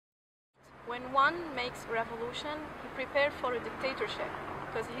when one makes a revolution, he prepared for a dictatorship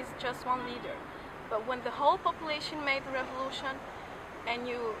because he's just one leader. But when the whole population made the revolution, and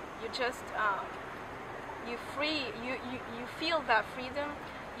you just you feel that freedom,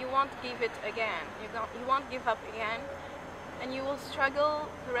 you won't give it again. You won't give up again, and you will struggle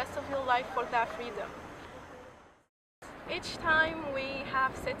the rest of your life for that freedom. Each time we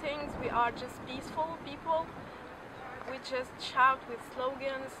have sittings, we are just peaceful people. We just shout with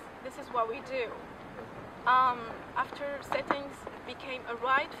slogans. This is what we do. After sittings became a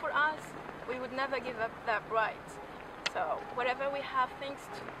right for us, we would never give up that right. So wherever we have things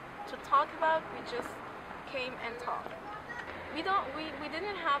to talk about, we just came and talked. We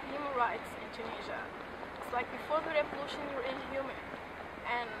didn't have human rights in Tunisia. It's like before the revolution, you're inhuman,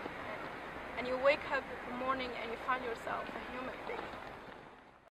 and you wake up in the morning and you find yourself a human being.